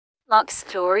Roblox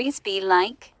stories be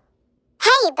like?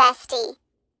 Hey, bestie.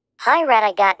 Hi, Red.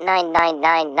 I got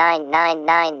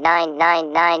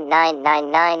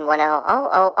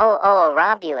 999999999999910.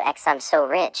 Rob you, X. I'm so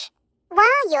rich. Wow,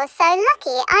 you're so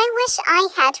lucky. I wish I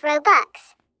had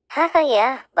Robux. Haha,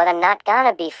 yeah, but I'm not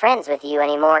gonna be friends with you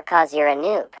anymore 'cause you're a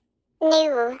noob.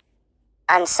 No.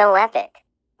 I'm so epic.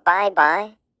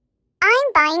 Bye-bye.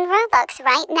 I'm buying Robux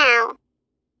right now.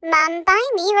 Mom, buy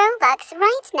me Robux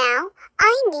right now.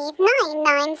 I need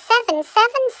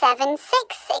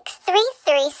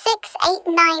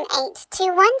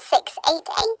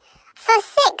 9977766336898216888 for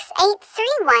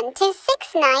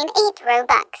 6831269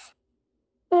 Robux.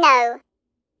 No.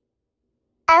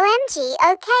 OMG,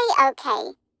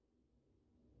 okay.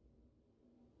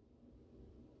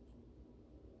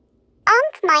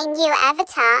 My new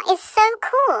avatar is so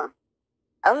cool.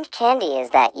 Candy,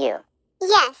 is that you?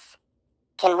 Yes.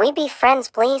 Can we be friends,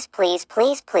 please?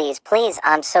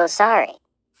 I'm so sorry.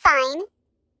 Fine.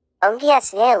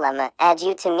 Yes, yeah, Lemma, add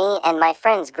you to me and my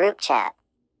friend's group chat.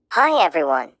 Hi,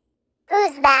 everyone.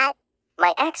 Who's that?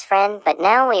 My ex-friend, but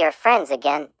now we are friends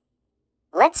again.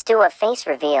 Let's do a face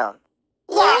reveal.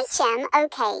 Yes, Chem,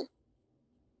 okay.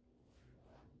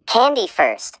 Candy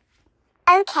first.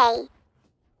 Okay.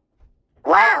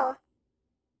 Wow.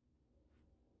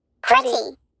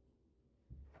 Pretty.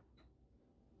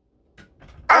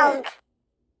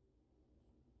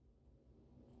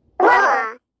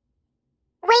 Whoa.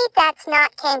 Wait, that's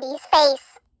not Candy's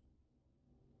face.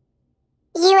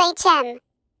 UHM.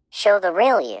 Show the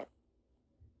real you.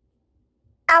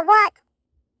 What?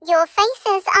 Your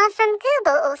faces are from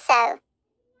Google also.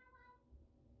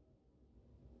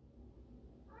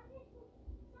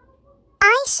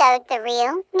 I showed the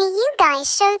real me, you guys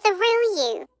show the real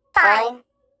you. Fine.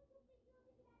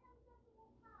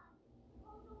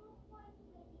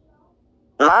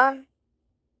 Mom?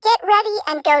 Get ready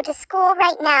and go to school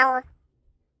right now.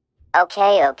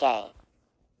 Okay.